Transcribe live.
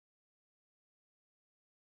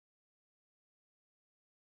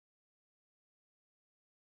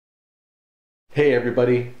Hey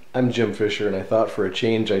everybody, I'm Jim Fisher, and I thought for a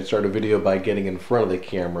change I'd start a video by getting in front of the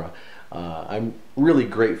camera. I'm really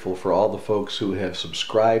grateful for all the folks who have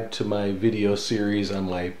subscribed to my video series on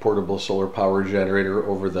my portable solar power generator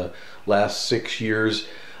over the last 6 years.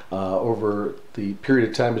 Over the period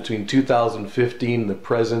of time between 2015 and the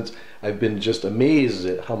present, I've been just amazed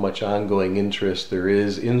at how much ongoing interest there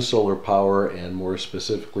is in solar power, and more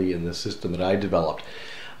specifically in the system that I developed.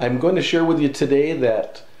 I'm going to share with you today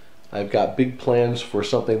that I've got big plans for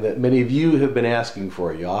something that many of you have been asking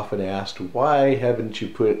for. You often asked, why haven't you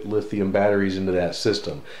put lithium batteries into that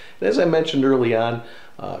system? And as I mentioned early on,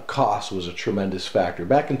 cost was a tremendous factor.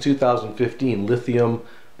 Back in 2015, lithium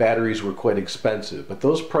batteries were quite expensive, but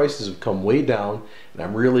those prices have come way down, and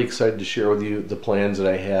I'm really excited to share with you the plans that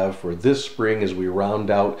I have for this spring as we round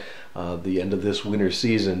out the end of this winter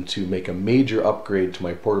season to make a major upgrade to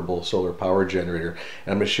my portable solar power generator.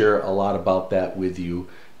 And I'm going to share a lot about that with you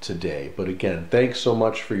today. But again, thanks so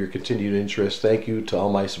much for your continued interest. Thank you to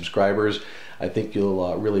all my subscribers. I think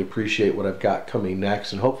you'll really appreciate what I've got coming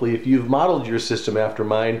next. And hopefully, if you've modeled your system after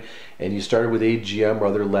mine and you started with AGM or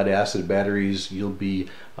other lead acid batteries, you'll be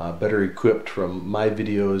better equipped from my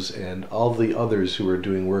videos and all the others who are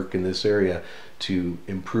doing work in this area to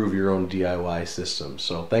improve your own DIY system.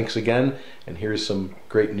 So thanks again, and here's some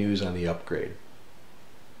great news on the upgrade.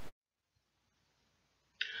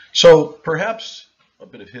 So perhaps a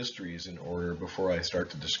bit of history is in order before I start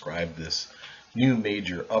to describe this new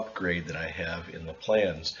major upgrade that I have in the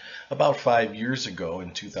plans. About 5 years ago in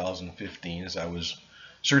 2015, as I was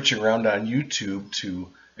searching around on YouTube to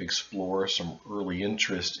explore some early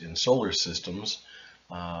interest in solar systems,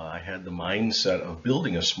 I had the mindset of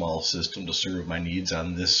building a small system to serve my needs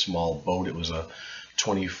on this small boat. It was a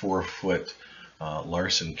 24-foot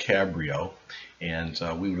Larson Cabrio, and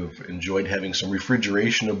we would have enjoyed having some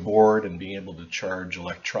refrigeration aboard and being able to charge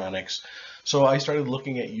electronics. So I started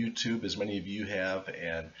looking at YouTube, as many of you have,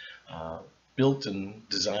 and built and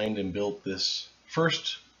designed and built this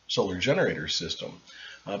first solar generator system.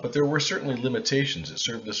 But there were certainly limitations. It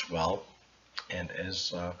served us well, and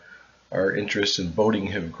as our interests in boating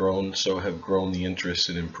have grown, so have grown the interest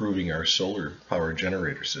in improving our solar power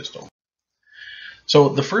generator system. So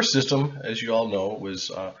the first system, as you all know,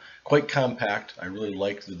 was quite compact. I really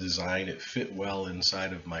liked the design. It fit well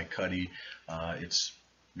inside of my cuddy. It's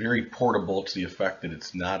very portable to the effect that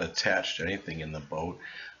it's not attached to anything in the boat.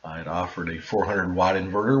 It offered a 400-watt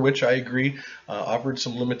inverter, which I agree offered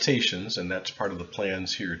some limitations, and that's part of the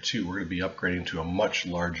plans here too. We're going to be upgrading to a much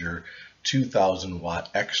larger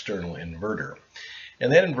 2,000-watt external inverter.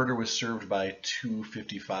 And that inverter was served by two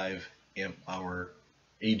 55-amp-hour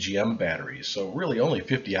AGM batteries, so really only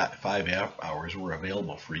 55 amp hours were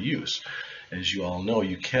available for use. As you all know,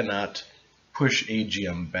 you cannot push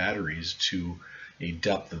AGM batteries to a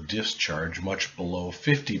depth of discharge much below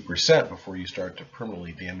 50% before you start to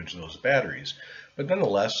permanently damage those batteries. But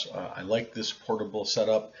nonetheless, I like this portable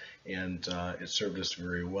setup, and it served us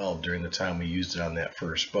very well during the time we used it on that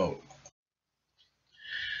first boat.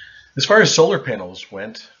 As far as solar panels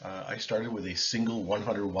went, I started with a single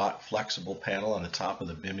 100-watt flexible panel on the top of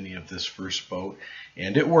the bimini of this first boat,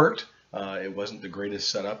 and it worked. It wasn't the greatest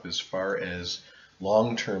setup as far as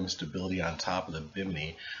long-term stability on top of the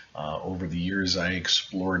bimini. Over the years, I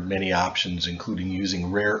explored many options, including using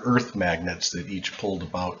rare earth magnets that each pulled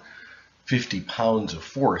about 50 pounds of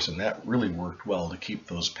force, and that really worked well to keep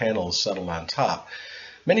those panels settled on top.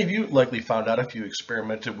 Many of you likely found out, if you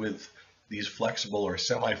experimented with these flexible or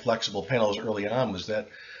semi-flexible panels early on, was that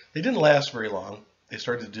they didn't last very long. They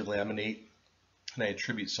started to delaminate, and I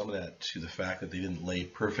attribute some of that to the fact that they didn't lay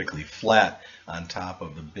perfectly flat on top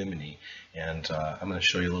of the bimini. And I'm going to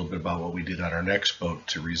show you a little bit about what we did on our next boat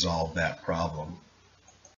to resolve that problem.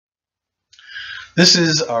 This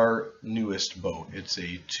is our newest boat. It's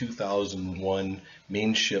a 2001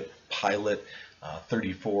 Mainship Pilot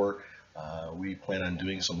 34. We plan on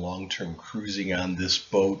doing some long-term cruising on this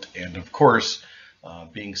boat, and of course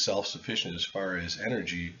being self-sufficient as far as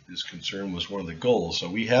energy is concerned was one of the goals. So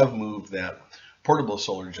we have moved that portable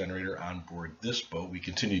solar generator on board this boat. We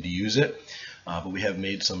continue to use it, but we have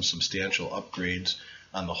made some substantial upgrades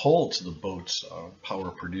on the whole to the boat's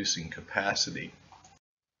power producing capacity.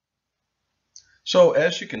 So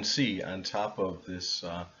as you can see, on top of this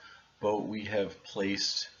boat, we have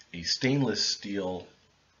placed a stainless steel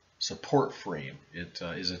support frame. It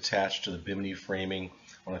is attached to the bimini framing.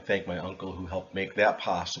 I want to thank my uncle who helped make that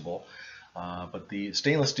possible. But the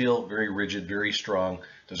stainless steel, very rigid, very strong,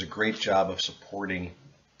 does a great job of supporting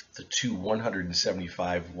the two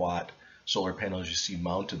 175-watt solar panels you see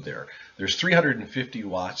mounted there. There's 350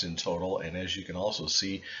 watts in total, and as you can also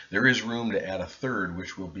see, there is room to add a third,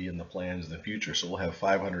 which will be in the plans in the future. So we'll have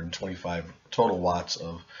 525 total watts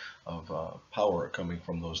of power coming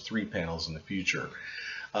from those 3 panels in the future.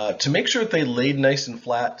 To make sure that they laid nice and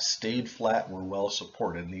flat, stayed flat, and were well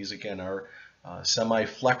supported, and these again are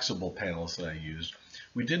semi-flexible panels that I used,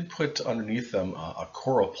 we did put underneath them a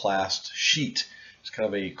coroplast sheet. It's kind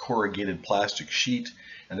of a corrugated plastic sheet,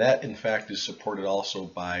 and that in fact is supported also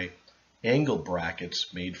by angle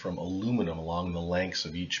brackets made from aluminum along the lengths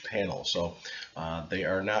of each panel. So they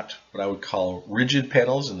are not what I would call rigid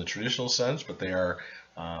panels in the traditional sense, but they are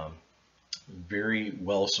very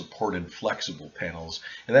well supported flexible panels,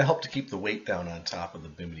 and that helped to keep the weight down on top of the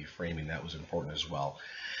bimini framing. That was important as well.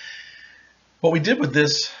 What we did with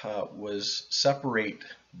this was separate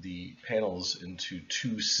the panels into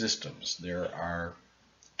 2 systems. There are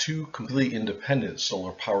 2 completely independent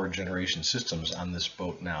solar power generation systems on this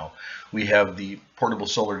boat now. We have the portable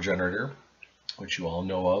solar generator, which you all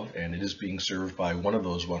know of, and it is being served by one of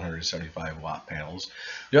those 175 watt panels.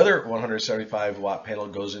 The other 175 watt panel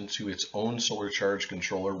goes into its own solar charge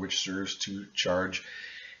controller, which serves to charge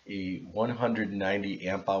a 190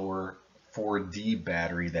 amp hour 4D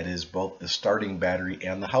battery that is both the starting battery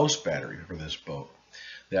and the house battery for this boat.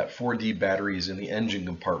 That 4D battery is in the engine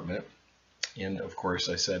compartment, and of course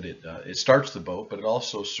I said it starts the boat, but it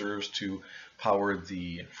also serves to power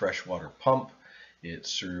the freshwater pump. It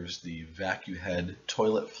serves the vacuum head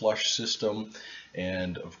toilet flush system,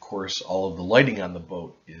 and of course all of the lighting on the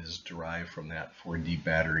boat is derived from that 4D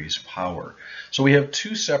battery's power. So we have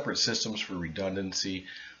 2 separate systems for redundancy,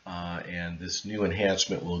 and this new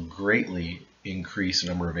enhancement will greatly increase the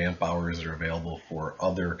number of amp hours that are available for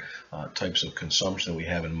other types of consumption that we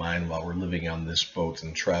have in mind while we're living on this boat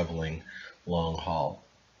and traveling long haul.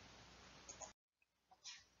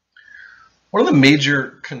 One of the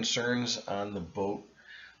major concerns on the boat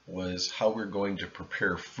was how we're going to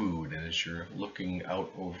prepare food. And as you're looking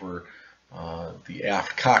out over the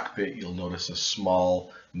aft cockpit, you'll notice a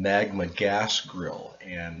small magma gas grill,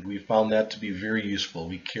 and we found that to be very useful.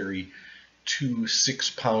 We carry 2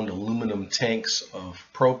 6-pound aluminum tanks of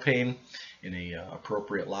propane in a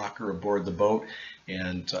appropriate locker aboard the boat,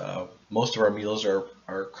 and most of our meals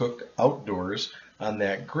are cooked outdoors on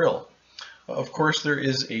that grill. Of course, there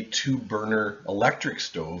is a 2-burner electric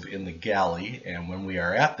stove in the galley, and when we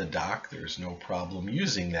are at the dock, there's no problem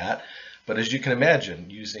using that. But as you can imagine,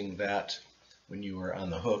 using that when you are on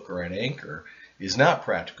the hook or at anchor is not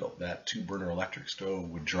practical. That 2-burner electric stove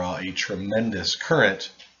would draw a tremendous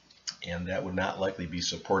current, and that would not likely be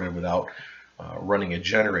supported without running a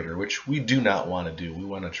generator, which we do not want to do. We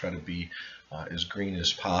want to try to be as green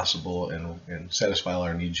as possible and satisfy all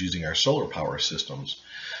our needs using our solar power systems.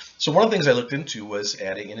 So one of the things I looked into was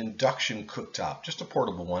adding an induction cooktop, just a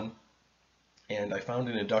portable one, and I found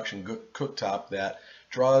an induction cooktop that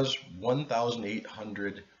draws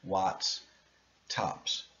 1,800 watts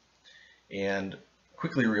tops, and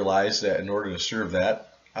quickly realized that in order to serve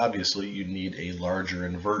that, obviously you need a larger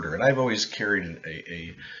inverter. And I've always carried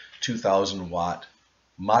a 2,000 watt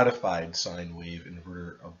modified sine wave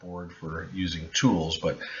inverter aboard for using tools,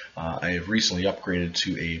 but I have recently upgraded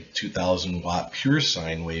to a 2,000 watt pure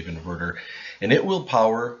sine wave inverter, and it will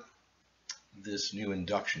power this new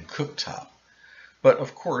induction cooktop. But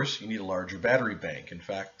of course you need a larger battery bank. In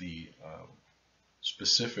fact, the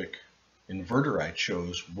specific inverter I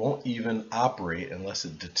chose won't even operate unless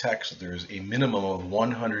it detects that there's a minimum of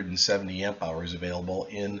 170 amp hours available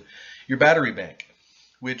in your battery bank,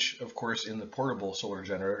 which of course in the portable solar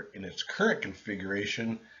generator in its current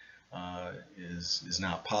configuration is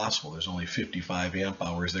not possible. There's only 55 amp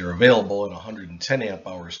hours there available and 110 amp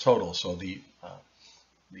hours total, so the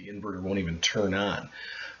inverter won't even turn on.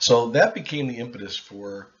 So that became the impetus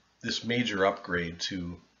for this major upgrade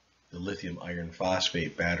to the lithium iron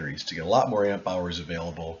phosphate batteries to get a lot more amp hours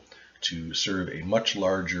available to serve a much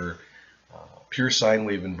larger pure sine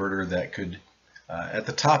wave inverter that could, at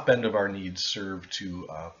the top end of our needs, serve to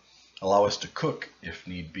allow us to cook if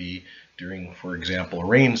need be during, for example, a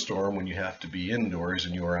rainstorm when you have to be indoors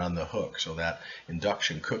and you are on the hook. So that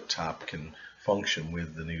induction cooktop can function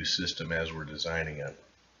with the new system as we're designing it.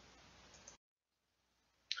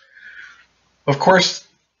 Of course,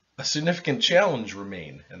 a significant challenge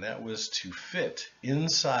remained, and that was to fit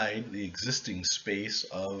inside the existing space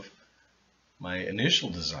of my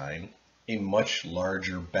initial design a much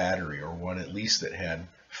larger battery, or one at least that had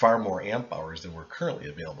far more amp hours than were currently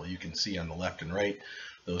available. You can see on the left and right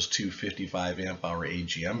those two 55 amp hour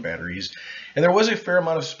AGM batteries. And there was a fair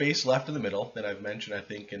amount of space left in the middle that I've mentioned, I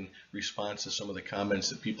think, in response to some of the comments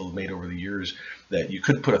that people have made over the years, that you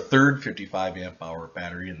could put a third 55 amp hour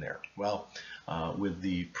battery in there. Well, with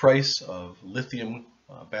the price of lithium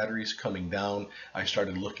batteries coming down, I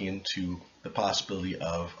started looking into the possibility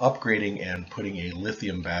of upgrading and putting a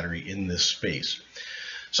lithium battery in this space.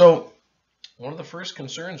 So one of the first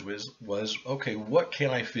concerns was, okay, what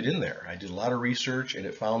can I fit in there? I did a lot of research, and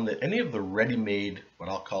it found that any of the ready-made, what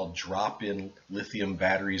I'll call drop-in lithium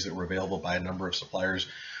batteries that were available by a number of suppliers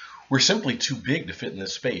were simply too big to fit in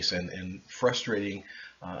this space, and frustrating.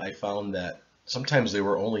 I found that sometimes they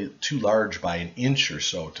were only too large by an inch or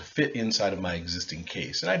so to fit inside of my existing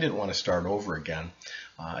case, and I didn't want to start over again.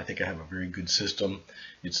 I think I have a very good system.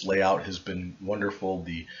 Its layout has been wonderful.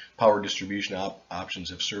 The power distribution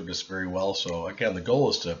options have served us very well. So again, the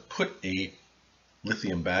goal is to put a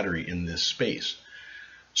lithium battery in this space.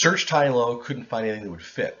 Searched high and low, couldn't find anything that would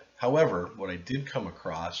fit. However, what I did come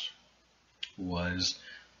across was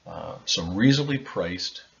some reasonably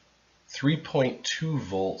priced 3.2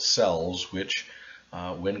 volt cells, which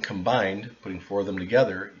when combined, putting four of them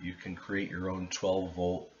together, you can create your own 12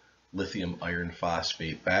 volt lithium iron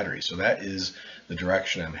phosphate battery. So that is the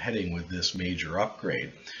direction I'm heading with this major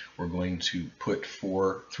upgrade. We're going to put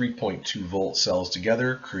four 3.2 volt cells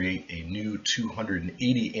together, create a new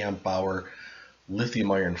 280 amp hour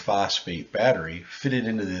lithium iron phosphate battery, fit it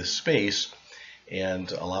into this space, and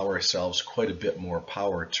allow ourselves quite a bit more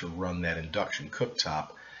power to run that induction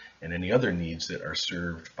cooktop and any other needs that are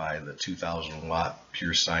served by the 2000 watt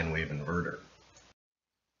pure sine wave inverter.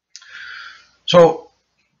 So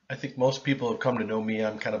I think most people have come to know me.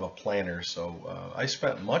 I'm kind of a planner, so I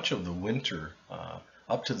spent much of the winter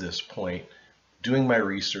up to this point doing my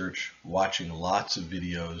research, watching lots of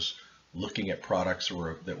videos, looking at products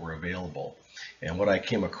that were available. And what I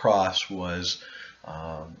came across was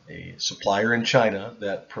a supplier in China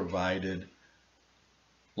that provided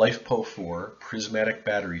LiFePo4 prismatic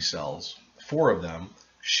battery cells, 4 of them,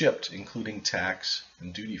 shipped including tax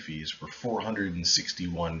and duty fees for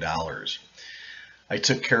 $461. I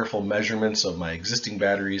took careful measurements of my existing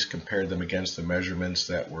batteries, compared them against the measurements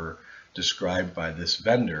that were described by this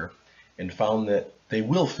vendor, and found that they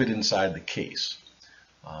will fit inside the case.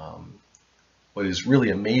 What is really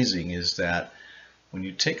amazing is that when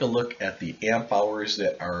you take a look at the amp hours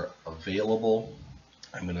that are available,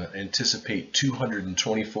 I'm going to anticipate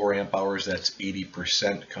 224 amp hours, that's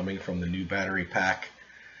 80% coming from the new battery pack,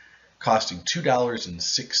 costing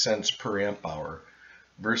 $2.06 per amp hour,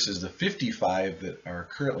 versus the 55 that are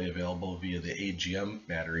currently available via the AGM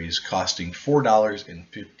batteries, costing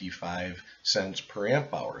 $4.55 per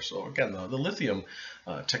amp hour. So again, the lithium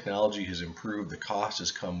technology has improved, the cost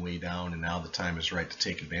has come way down, and now the time is right to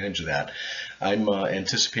take advantage of that. I'm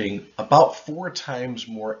anticipating about 4 times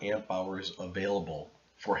more amp hours available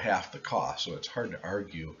for half the cost, so it's hard to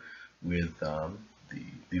argue with the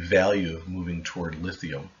value of moving toward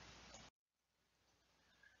lithium.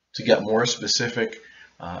 To get more specific,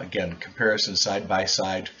 again, comparison side by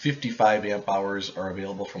side, 55 amp hours are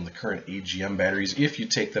available from the current AGM batteries if you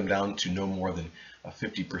take them down to no more than a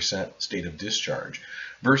 50% state of discharge,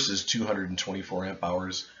 versus 224 amp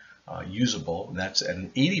hours usable, and that's at an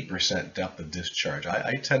 80% depth of discharge.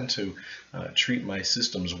 I tend to treat my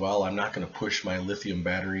systems well. I'm not going to push my lithium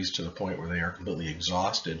batteries to the point where they are completely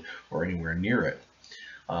exhausted or anywhere near it.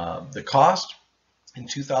 The cost, in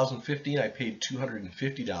 2015, I paid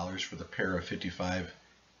 $250 for the pair of 55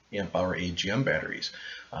 amp hour AGM batteries.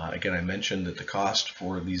 Again, I mentioned that the cost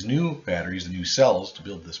for these new batteries, the new cells to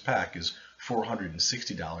build this pack, is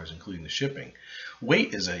 $460, including the shipping.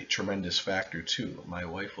 Weight is a tremendous factor too. My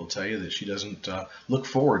wife will tell you that she doesn't look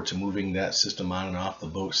forward to moving that system on and off the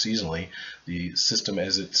boat seasonally. The system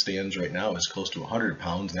as it stands right now is close to 100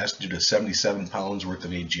 pounds, and that's due to 77 pounds worth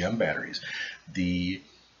of AGM batteries. The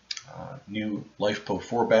new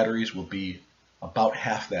LiFePo4 batteries will be about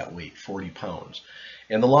half that weight, 40 pounds.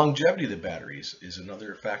 And the longevity of the batteries is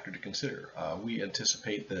another factor to consider. We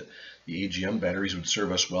anticipate that the AGM batteries would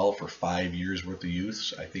serve us well for 5 years worth of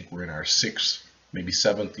use. I think we're in our 6th, maybe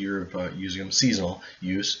 7th year of using them, seasonal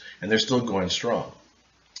use, and they're still going strong.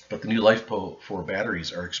 But the new LiFePo4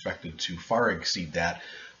 batteries are expected to far exceed that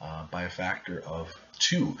by a factor of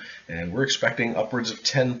 2. And we're expecting upwards of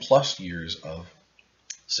 10 plus years of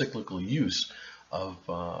cyclical use of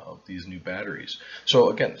these new batteries. So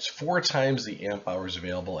again, it's 4 times the amp hours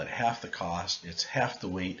available at half the cost, it's half the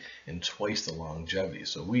weight, and twice the longevity.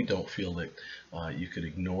 So we don't feel that you could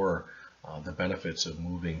ignore the benefits of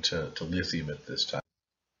moving to lithium at this time.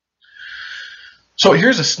 So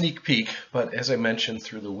here's a sneak peek, but as I mentioned,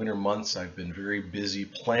 through the winter months, I've been very busy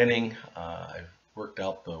planning. I've worked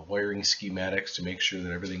out the wiring schematics to make sure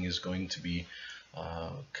that everything is going to be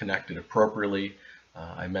connected appropriately.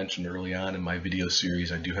 I mentioned early on in my video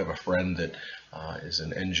series, I do have a friend that is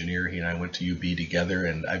an engineer. He and I went to UB together,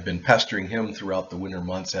 and I've been pestering him throughout the winter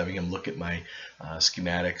months, having him look at my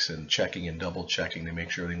schematics and checking and double checking to make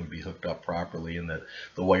sure everything would be hooked up properly and that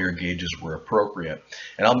the wire gauges were appropriate.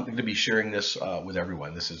 And I'm going to be sharing this with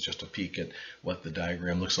everyone. This is just a peek at what the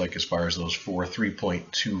diagram looks like as far as those four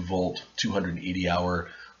 3.2 volt, 280 hour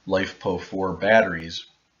LiFePo4 batteries.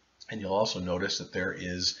 And you'll also notice that there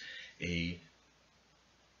is a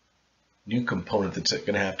new component that's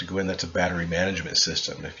going to have to go in. That's a battery management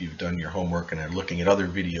system. If you've done your homework and are looking at other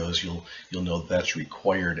videos, you'll know that's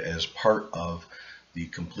required as part of the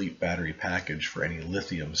complete battery package for any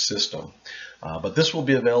lithium system. But this will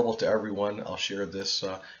be available to everyone. I'll share this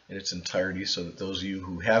in its entirety so that those of you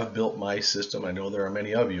who have built my system, I know there are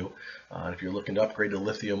many of you, if you're looking to upgrade to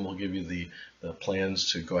lithium, we'll give you the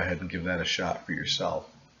plans to go ahead and give that a shot for yourself.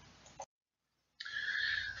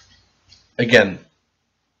 Again,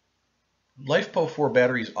 LiFePo4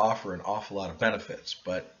 batteries offer an awful lot of benefits,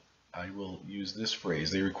 but I will use this phrase.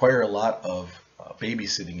 They require a lot of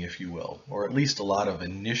babysitting, if you will, or at least a lot of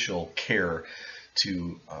initial care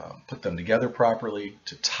to put them together properly,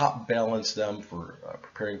 to top balance them for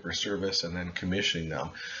preparing for service, and then commissioning them.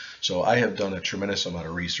 So I have done a tremendous amount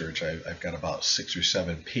of research. I've got about 6 or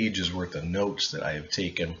 7 pages worth of notes that I have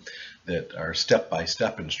taken that are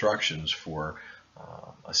step-by-step instructions for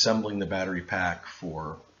assembling the battery pack,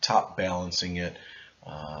 for top balancing it,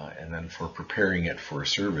 and then for preparing it for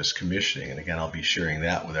service commissioning. And again, I'll be sharing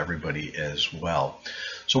that with everybody as well.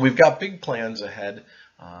 So we've got big plans ahead.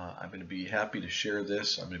 I'm going to be happy to share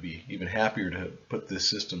this. I'm going to be even happier to put this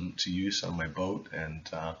system to use on my boat, and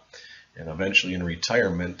eventually in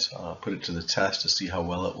retirement put it to the test to see how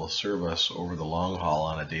well it will serve us over the long haul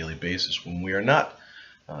on a daily basis when we are not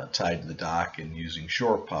tied to the dock and using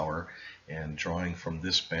shore power and drawing from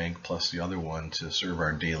this bank plus the other one to serve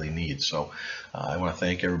our daily needs. So I want to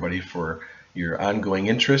thank everybody for your ongoing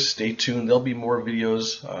interest. Stay tuned. There'll be more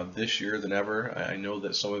videos this year than ever. I know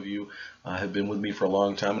that some of you have been with me for a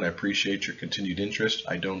long time, and I appreciate your continued interest.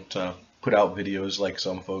 I don't put out videos like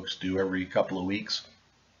some folks do every couple of weeks.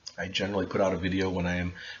 I generally put out a video when I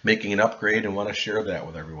am making an upgrade and want to share that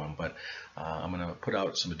with everyone. But I'm going to put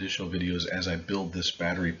out some additional videos as I build this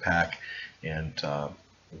battery pack and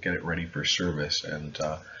get it ready for service, and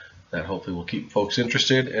that hopefully will keep folks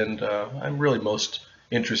interested. And I'm really most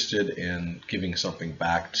interested in giving something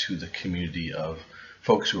back to the community of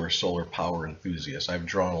folks who are solar power enthusiasts. I've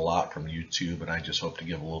drawn a lot from YouTube, and I just hope to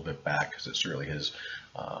give a little bit back, because it certainly has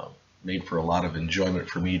made for a lot of enjoyment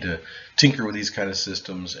for me to tinker with these kind of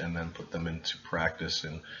systems and then put them into practice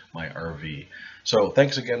in my RV. So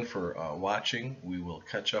thanks again for watching. We will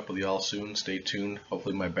catch up with you all soon. Stay tuned.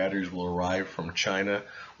 Hopefully my batteries will arrive from China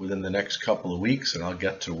within the next couple of weeks, and I'll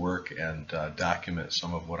get to work and document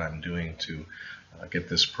some of what I'm doing to get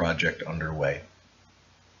this project underway.